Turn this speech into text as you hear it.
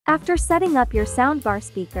After setting up your soundbar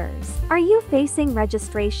speakers, are you facing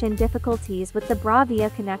registration difficulties with the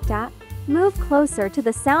BRAVIA Connect app? Move closer to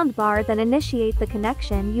the soundbar, then initiate the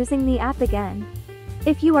connection using the app again.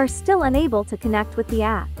 If you are still unable to connect with the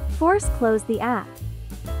app, force close the app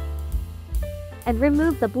and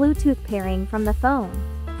remove the Bluetooth pairing from the phone.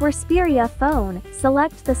 For BRAVIA phone,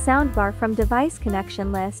 select the soundbar from device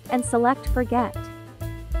connection list and select Forget.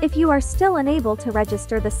 If you are still unable to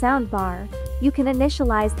register the soundbar, you can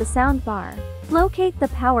initialize the soundbar. Locate the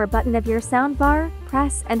power button of your soundbar,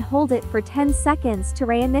 press and hold it for 10 seconds to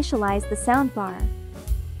reinitialize the soundbar.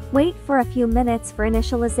 Wait for a few minutes for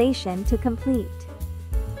initialization to complete.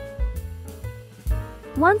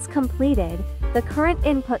 Once completed, the current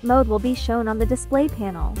input mode will be shown on the display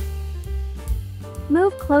panel.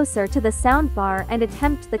 Move closer to the soundbar and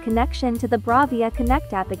attempt the connection to the BRAVIA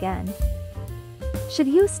Connect app again. Should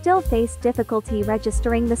you still face difficulty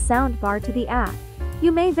registering the soundbar to the app, you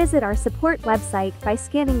may visit our support website by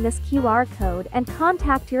scanning this QR code and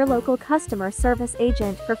contact your local customer service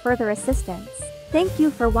agent for further assistance. Thank you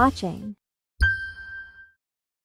for watching.